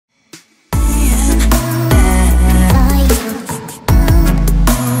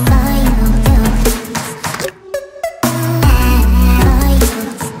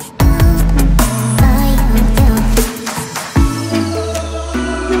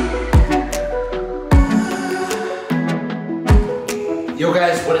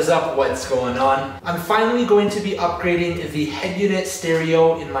what is up? What's going on? I'm finally going to be upgrading the Headunit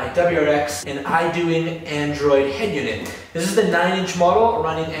stereo in my WRX in iDoing Android Headunit. This is the 9-inch model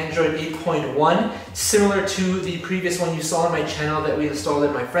running Android 8.1, similar to the previous one you saw on my channel that we installed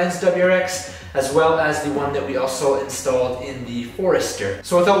in my friend's WRX, as well as the one that we also installed in the Forester.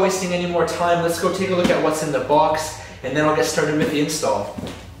 So without wasting any more time, let's go take a look at what's in the box, and then I'll get started with the install.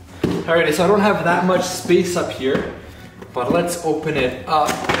 Alrighty, so I don't have that much space up here, but let's open it up.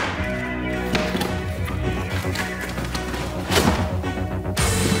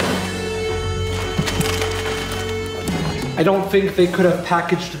 I don't think they could have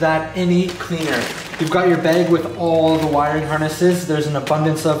packaged that any cleaner. You've got your bag with all the wiring harnesses. There's an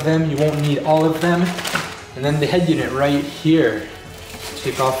abundance of them. You won't need all of them. And then the head unit right here.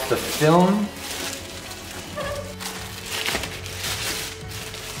 Take off the film.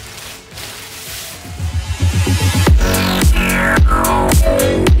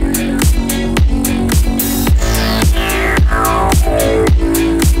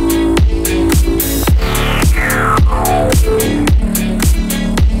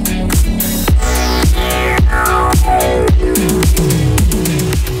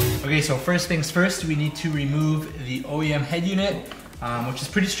 So first things first, we need to remove the OEM head unit, which is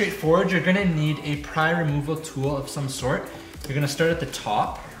pretty straightforward. You're gonna need a pry removal tool of some sort. You're gonna start at the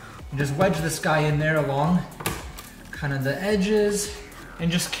top and just wedge this guy in there along kind of the edges and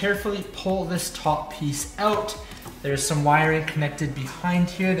just carefully pull this top piece out. There's some wiring connected behind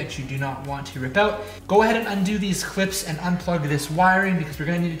here that you do not want to rip out. Go ahead and undo these clips and unplug this wiring because we're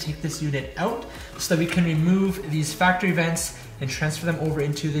gonna need to take this unit out so that we can remove these factory vents and transfer them over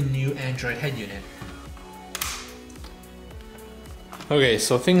into the new Android head unit. Okay,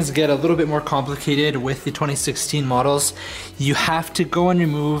 so things get a little bit more complicated with the 2016 models. You have to go and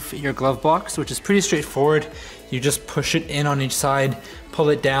remove your glove box, which is pretty straightforward. You just push it in on each side, pull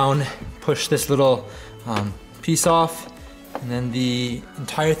it down, push this little piece off, and then the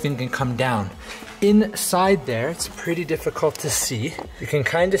entire thing can come down. Inside there, it's pretty difficult to see. You can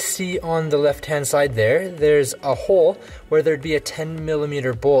kind of see on the left-hand side there's a hole where there'd be a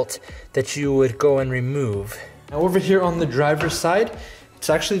 10mm bolt that you would go and remove. Now over here on the driver's side, it's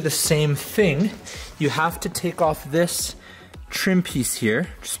actually the same thing. You have to take off this trim piece here,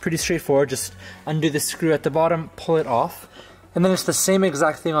 which is pretty straightforward. Just undo the screw at the bottom, pull it off. And then it's the same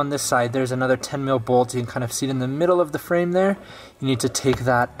exact thing on this side. There's another 10mm bolt. You can kind of see it in the middle of the frame there. You need to take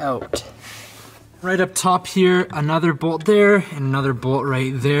that out. Right up top here, another bolt there, and another bolt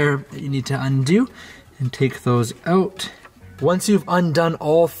right there that you need to undo and take those out. Once you've undone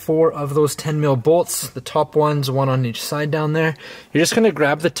all 4 of those 10mm bolts, the top ones, one on each side down there, you're just gonna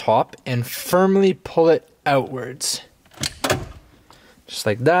grab the top and firmly pull it outwards. Just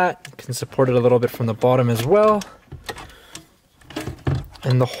like that. You can support it a little bit from the bottom as well.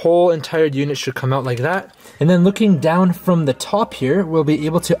 And the whole entire unit should come out like that. And then looking down from the top here, we'll be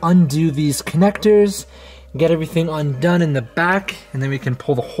able to undo these connectors, get everything undone in the back, and then we can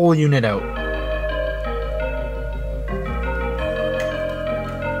pull the whole unit out.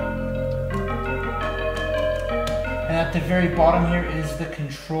 And at the very bottom here is the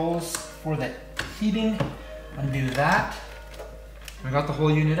controls for the heating. Undo that. We got the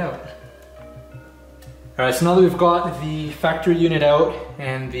whole unit out. Alright, so now that we've got the factory unit out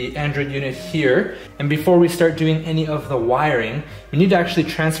and the Android unit here, and before we start doing any of the wiring, we need to actually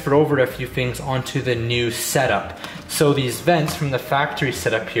transfer over a few things onto the new setup. So these vents from the factory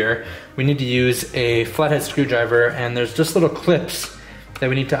setup here, we need to use a flathead screwdriver, and there's just little clips that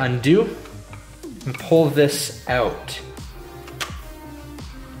we need to undo and pull this out.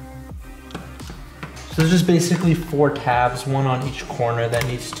 So there's just basically 4 tabs, one on each corner that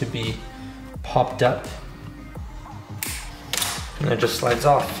needs to be popped up. And it just slides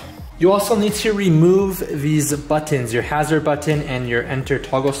off. You also need to remove these buttons, your hazard button and your enter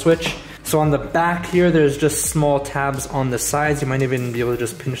toggle switch. So on the back here, there's just small tabs on the sides. You might even be able to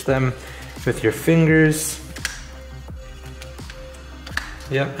just pinch them with your fingers.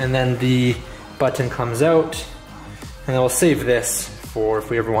 Yep, and then the button comes out, and then we'll save this for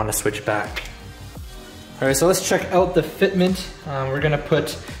if we ever want to switch back. Alright, so let's check out the fitment. We're gonna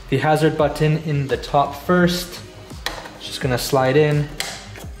put the hazard button in the top first. Just gonna slide in,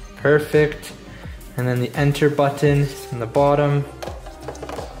 perfect. And then the enter button in the bottom.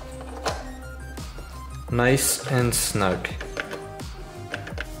 Nice and snug.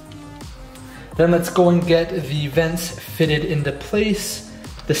 Then let's go and get the vents fitted into place.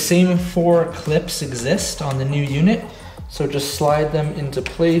 The same 4 clips exist on the new unit, so just slide them into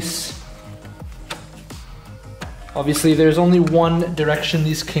place. Obviously there's only one direction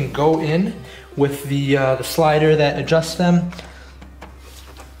these can go in with the slider that adjusts them.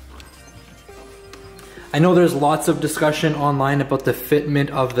 I know there's lots of discussion online about the fitment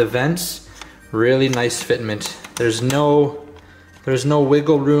of the vents. Really nice fitment. There's no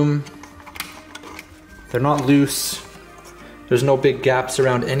wiggle room. They're not loose. There's no big gaps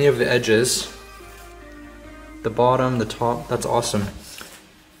around any of the edges. The bottom, the top, that's awesome.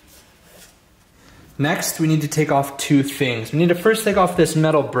 Next, we need to take off two things. We need to first take off this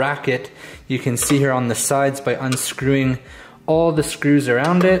metal bracket you can see here on the sides by unscrewing all the screws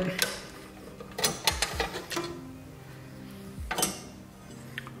around it.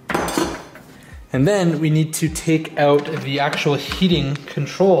 And then we need to take out the actual heating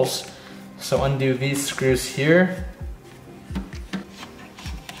controls. So undo these screws here.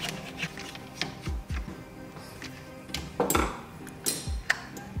 You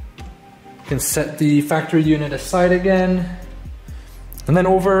can set the factory unit aside again. And then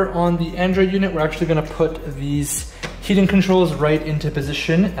over on the Android unit, we're actually gonna put these heating controls right into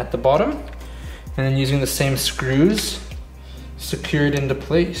position at the bottom. And then using the same screws, secure it into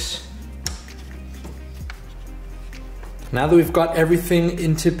place. Now that we've got everything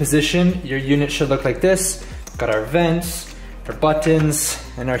into position, your unit should look like this. We've got our vents, our buttons,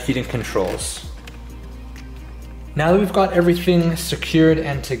 and our heating controls. Now that we've got everything secured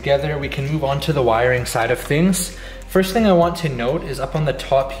and together, we can move on to the wiring side of things. First thing I want to note is up on the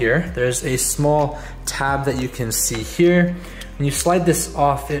top here, there's a small tab that you can see here. When you slide this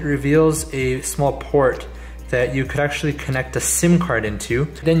off, it reveals a small port that you could actually connect a SIM card into.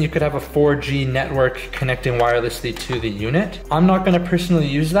 Then you could have a 4G network connecting wirelessly to the unit. I'm not gonna personally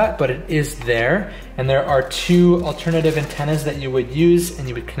use that, but it is there. And there are two alternative antennas that you would use, and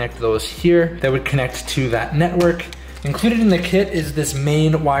you would connect those here that would connect to that network. Included in the kit is this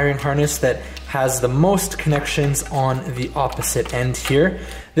main wiring harness that has the most connections on the opposite end here.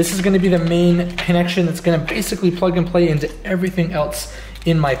 This is gonna be the main connection that's gonna basically plug and play into everything else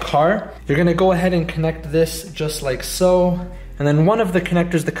in my car. You're gonna go ahead and connect this just like so. And then one of the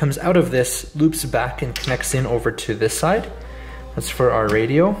connectors that comes out of this loops back and connects in over to this side. That's for our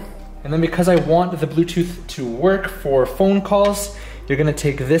radio. And then because I want the Bluetooth to work for phone calls, you're gonna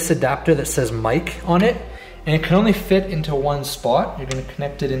take this adapter that says mic on it, and it can only fit into one spot. You're gonna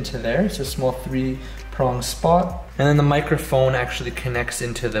connect it into there. It's a small 3-prong spot. And then the microphone actually connects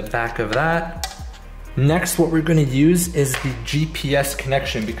into the back of that. Next, what we're gonna use is the GPS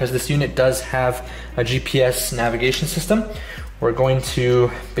connection. Because this unit does have a GPS navigation system, we're going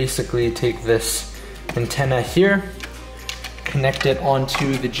to basically take this antenna here, connect it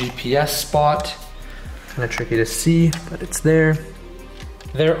onto the GPS spot. Kind of tricky to see, but it's there.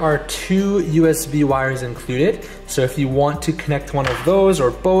 There are two USB wires included, so if you want to connect one of those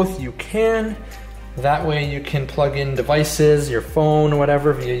or both, you can. That way you can plug in devices, your phone,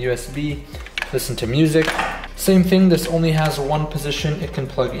 whatever, via USB, listen to music. Same thing, this only has one position it can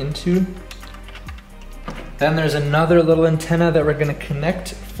plug into. Then there's another little antenna that we're gonna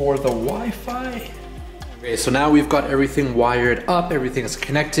connect for the Wi-Fi. Okay, so now we've got everything wired up, everything's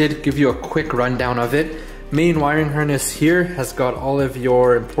connected. Give you a quick rundown of it. Main wiring harness here has got all of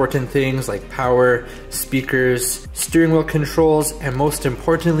your important things like power, speakers, steering wheel controls, and most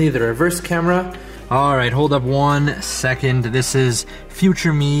importantly, the reverse camera. All right, hold up 1 second. This is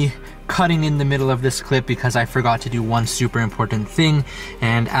future me cutting in the middle of this clip because I forgot to do one super important thing.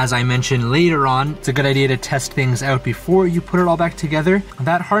 And as I mentioned later on, it's a good idea to test things out before you put it all back together.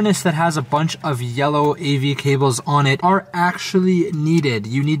 That harness that has a bunch of yellow AV cables on it are actually needed.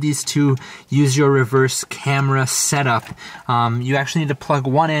 You need these to use your reverse camera setup. You actually need to plug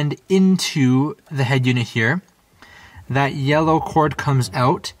one end into the head unit here. That yellow cord comes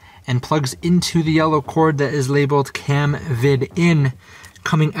out and plugs into the yellow cord that is labeled cam vid in,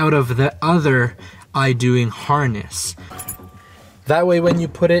 coming out of the other iDoing harness. That way when you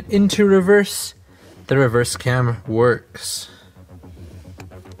put it into reverse, the reverse cam works.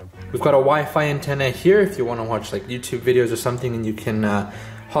 We've got a Wi-Fi antenna here if you want to watch like YouTube videos or something and you can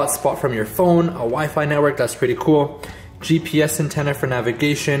hotspot from your phone. A Wi-Fi network, that's pretty cool. GPS antenna for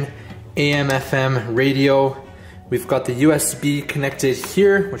navigation, AM, FM, radio. We've got the USB connected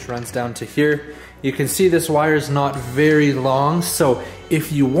here, which runs down to here. You can see this wire is not very long, so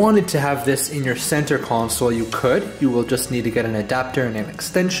if you wanted to have this in your center console, you could. You will just need to get an adapter and an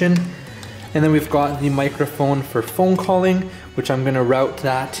extension. And then we've got the microphone for phone calling, which I'm gonna route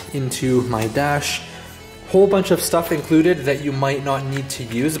that into my dash. Whole bunch of stuff included that you might not need to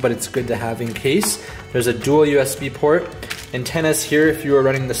use, but it's good to have in case. There's a dual USB port. Antennas here if you are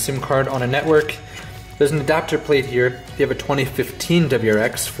running the SIM card on a network. There's an adapter plate here. If you have a 2015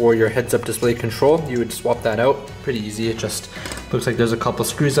 WRX for your heads-up display control, you would swap that out. Pretty easy, it just looks like there's a couple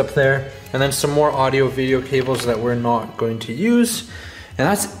screws up there. And then some more audio video cables that we're not going to use. And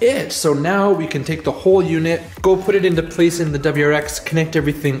that's it. So now we can take the whole unit, go put it into place in the WRX, connect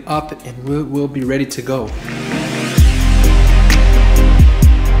everything up, and we'll be ready to go.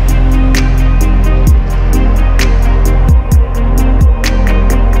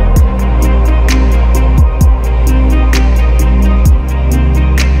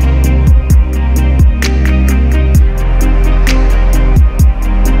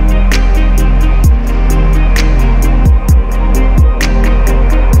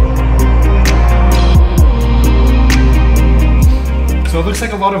 It looks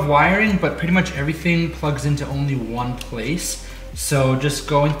like a lot of wiring, but pretty much everything plugs into only one place. So just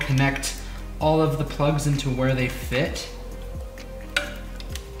go and connect all of the plugs into where they fit.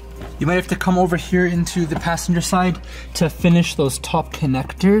 You might have to come over here into the passenger side to finish those top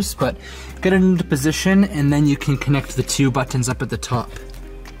connectors, but get it into position and then you can connect the two buttons up at the top.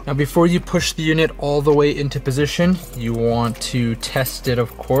 Now before you push the unit all the way into position, you want to test it,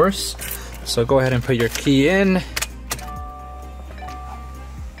 of course. So go ahead and put your key in.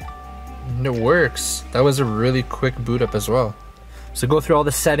 And it works. That was a really quick boot up as well. So go through all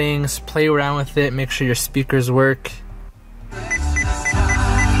the settings, play around with it, make sure your speakers work.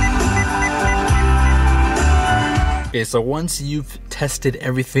 Okay, so once you've tested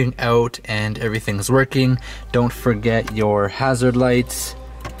everything out and everything's working, don't forget your hazard lights,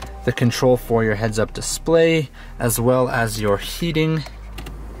 the control for your heads-up display, as well as your heating.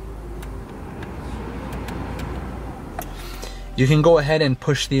 You can go ahead and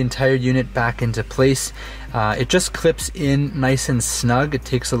push the entire unit back into place. It just clips in nice and snug. It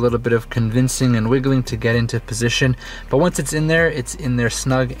takes a little bit of convincing and wiggling to get into position, but once it's in there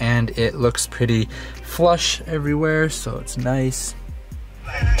snug, and it looks pretty flush everywhere, so it's nice.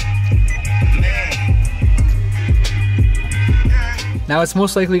 Now it's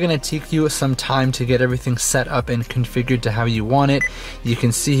most likely going to take you some time to get everything set up and configured to how you want it. You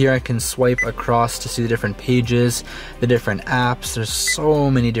can see here I can swipe across to see the different pages, the different apps. There's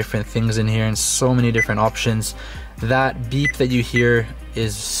so many different things in here and so many different options. That beep that you hear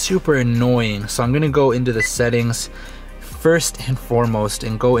is super annoying. So I'm going to go into the settings first and foremost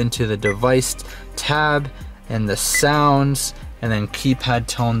and go into the device tab and the sounds and then keypad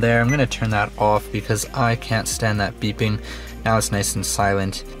tone there. I'm going to turn that off because I can't stand that beeping. Now it's nice and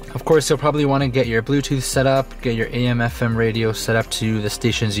silent. Of course, you'll probably want to get your Bluetooth set up, get your AM/FM radio set up to the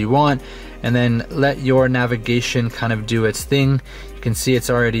stations you want, and then let your navigation kind of do its thing. You can see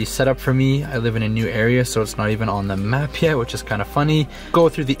it's already set up for me. I live in a new area, so it's not even on the map yet, which is kind of funny. Go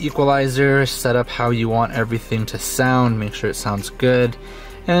through the equalizer, set up how you want everything to sound, make sure it sounds good.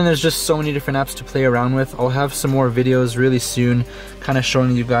 And then there's just so many different apps to play around with. I'll have some more videos really soon kind of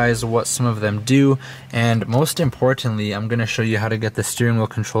showing you guys what some of them do. And most importantly, I'm going to show you how to get the steering wheel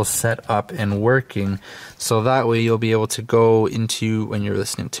controls set up and working. So that way you'll be able to go into when you're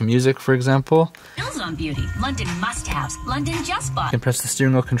listening to music, for example. On beauty, London must-haves, London just bought. You can press the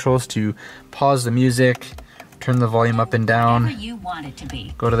steering wheel controls to pause the music, turn the volume up and down, whatever you want it to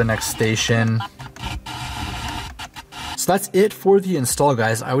be. Go to the next station. So that's it for the install,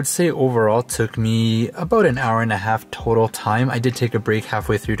 guys. I would say overall took me about an hour and a half total time. I did take a break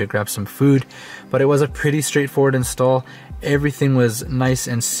halfway through to grab some food, but it was a pretty straightforward install. Everything was nice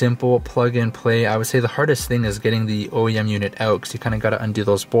and simple, plug and play. I would say the hardest thing is getting the OEM unit out because you kind of got to undo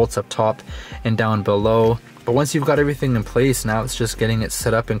those bolts up top and down below. But once you've got everything in place, now it's just getting it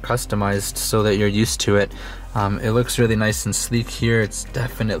set up and customized so that you're used to it. It looks really nice and sleek here. It's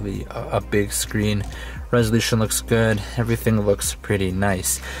definitely a big screen. Resolution looks good. Everything looks pretty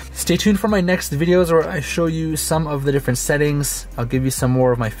nice. Stay tuned for my next videos where I show you some of the different settings. I'll give you some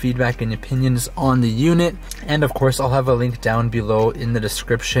more of my feedback and opinions on the unit. And of course, I'll have a link down below in the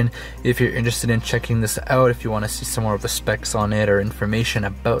description if you're interested in checking this out, if you want to see some more of the specs on it or information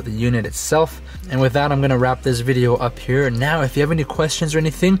about the unit itself. And with that, I'm going to wrap this video up here. Now, if you have any questions or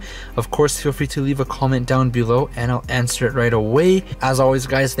anything, of course, feel free to leave a comment down below and I'll answer it right away. As always,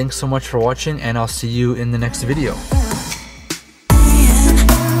 guys, thanks so much for watching and I'll see you in the next video.